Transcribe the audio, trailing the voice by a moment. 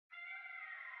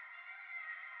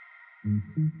Hey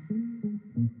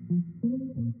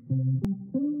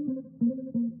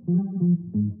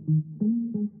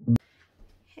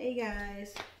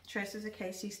guys, Tresses of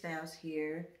Casey Styles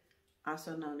here,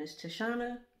 also known as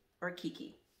Tashana or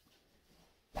Kiki.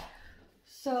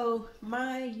 So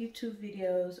my YouTube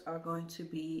videos are going to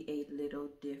be a little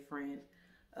different.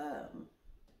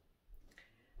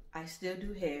 I still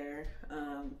do hair.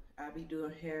 I'll be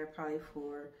doing hair probably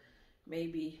for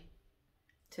maybe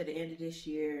to the end of this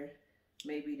year,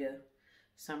 maybe the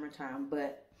summertime,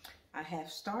 but I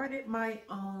have started my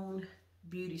own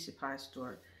beauty supply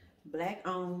store. Black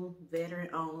owned, veteran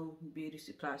owned beauty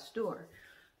supply store.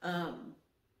 I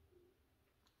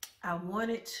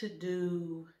wanted to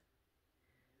do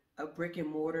a brick and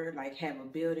mortar, like have a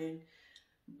building,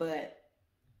 but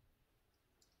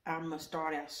I'm gonna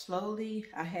start out slowly.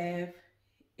 I have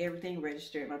everything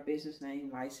registered, my business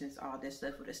name, license, all that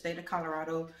stuff. For the state of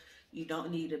Colorado, you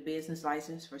don't need a business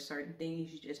license for certain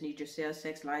things. You just need your sales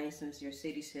tax license, your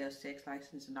city sales tax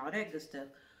license, and all that good stuff,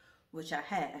 which I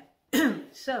have.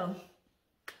 So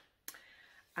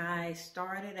I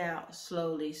started out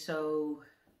slowly. So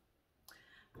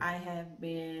I have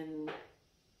been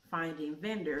finding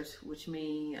vendors, which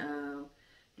mean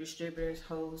distributors,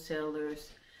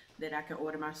 wholesalers that I can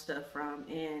order my stuff from.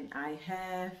 And I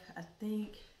have, I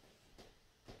think,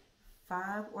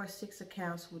 5 or 6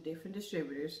 accounts with different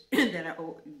distributors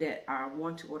that I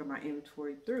want to order my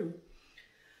inventory through.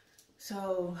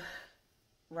 So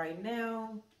right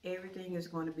now, everything is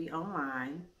going to be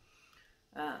online.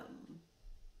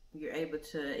 You're able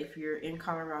to, if you're in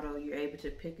Colorado, you're able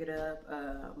to pick it up.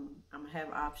 I'm gonna have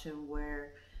an option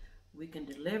where we can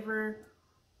deliver,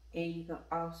 and you can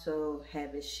also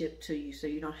have it shipped to you. So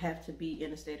you don't have to be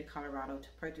in the state of Colorado to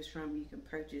purchase from. You can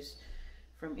purchase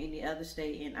from any other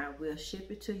state, and I will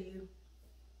ship it to you.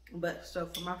 But so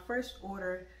for my first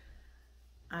order,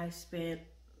 I spent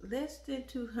less than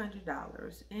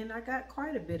 $200, and I got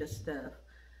quite a bit of stuff.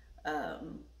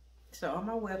 So on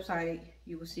my website,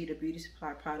 you will see the beauty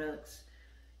supply products.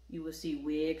 You will see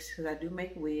wigs, because I do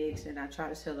make wigs, and I try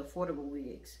to sell affordable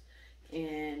wigs.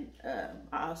 And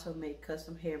I also make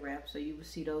custom hair wraps, so you will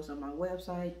see those on my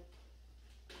website.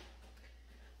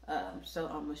 So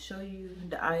I'm going to show you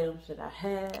the items that I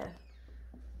have.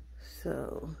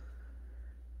 So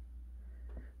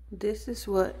this is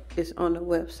what is on the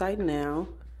website now.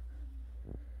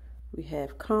 We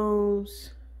have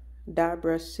combs, dye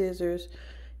brush scissors.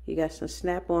 You got some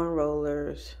snap-on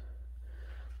rollers,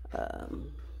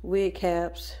 wig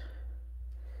caps,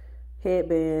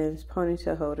 headbands,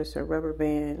 ponytail holders, some rubber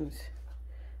bands,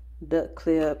 duck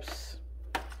clips,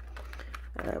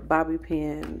 bobby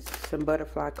pins, some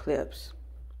butterfly clips.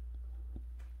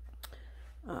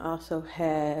 I also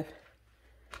have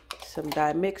some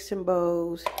dye mixing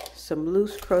bowls, some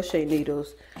loose crochet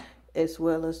needles, as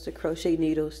well as the crochet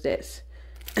needles that's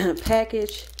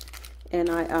packaged. And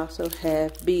I also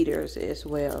have beaders as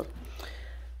well.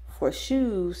 For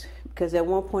shoes, because at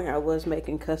one point I was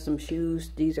making custom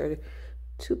shoes. These are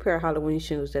 2 pair of Halloween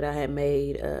shoes that I had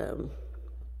made.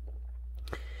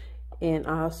 And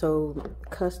I also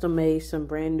custom made some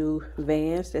brand new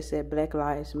Vans that said Black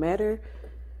Lives Matter.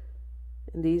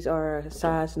 And these are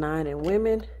size 9 in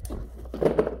women.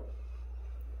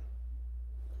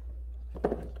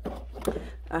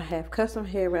 I have custom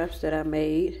hair wraps that I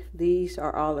made. These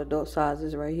are all adult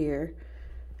sizes right here.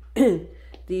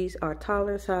 These are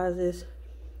taller sizes.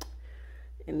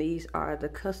 And these are the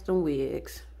custom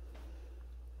wigs.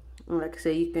 And like I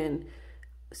said, you can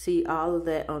see all of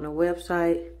that on the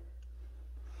website.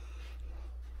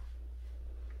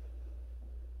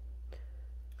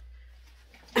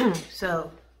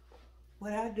 So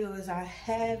what I do is I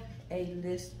have a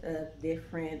list of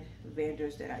different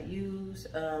vendors that I use.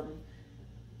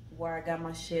 Where I got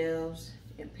my shelves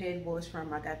and pegboards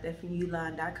from. I got that from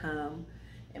uline.com.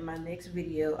 In my next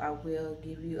video, I will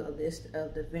give you a list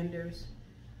of the vendors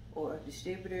or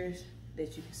distributors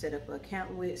that you can set up an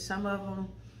account with. Some of them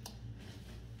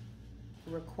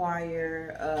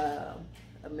require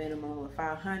a minimum of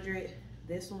 500.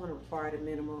 This one required a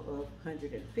minimum of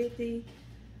 150.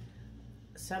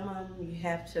 Some of them you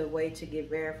have to wait to get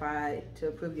verified to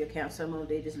approve your account. Some of them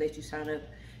they just let you sign up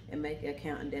and make an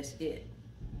account, and that's it.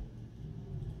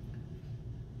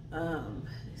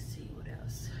 Let's see what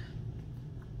else.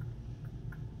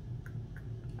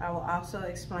 I will also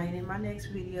explain in my next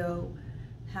video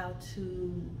how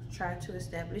to try to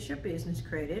establish your business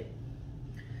credit,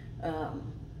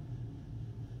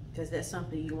 because that's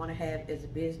something you want to have as a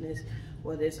business,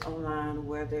 whether it's online,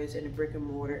 whether it's in a brick and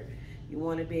mortar. You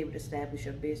want to be able to establish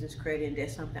your business credit, and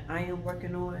that's something I am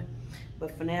working on.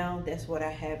 But for now, that's what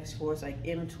I have as far as like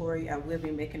inventory. I will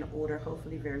be making an order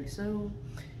hopefully very soon.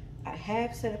 I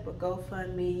have set up a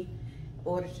GoFundMe in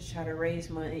order to try to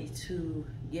raise money to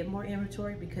get more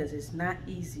inventory, because it's not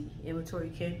easy. Inventory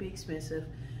can be expensive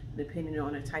depending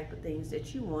on the type of things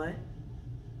that you want.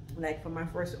 Like for my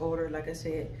first order, like I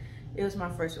said, it was my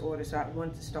first order, so I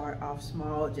wanted to start off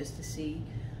small just to see,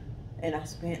 and I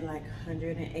spent like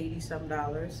 $180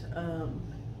 some.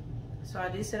 So I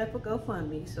did set up a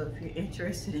GoFundMe. So if you're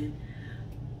interested in,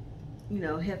 you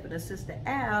know, helping a sister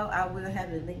out, I will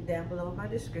have the link down below in my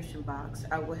description box.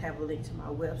 I will have a link to my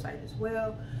website as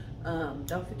well.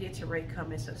 Don't forget to rate,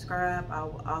 comment, subscribe. I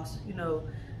will also, you know,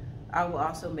 I will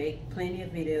also make plenty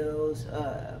of videos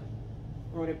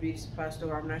on the beauty supply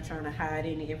store. I'm not trying to hide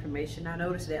any information. I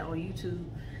noticed that on YouTube,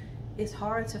 it's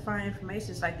hard to find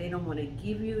information. It's like they don't want to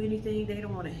give you anything. They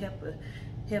don't want to help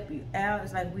you out.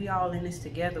 It's like we all in this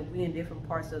together. We in different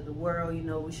parts of the world. You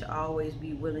know, we should always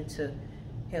be willing to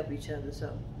help each other.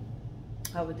 So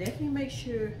I would definitely make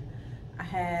sure I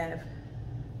have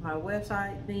my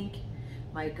website link,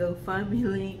 my GoFundMe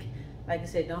link. Like I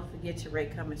said, don't forget to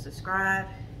rate, comment, subscribe.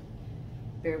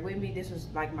 Bear with me. This was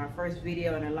like my first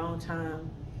video in a long time,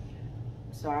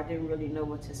 so I didn't really know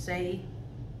what to say.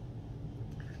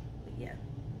 But yeah.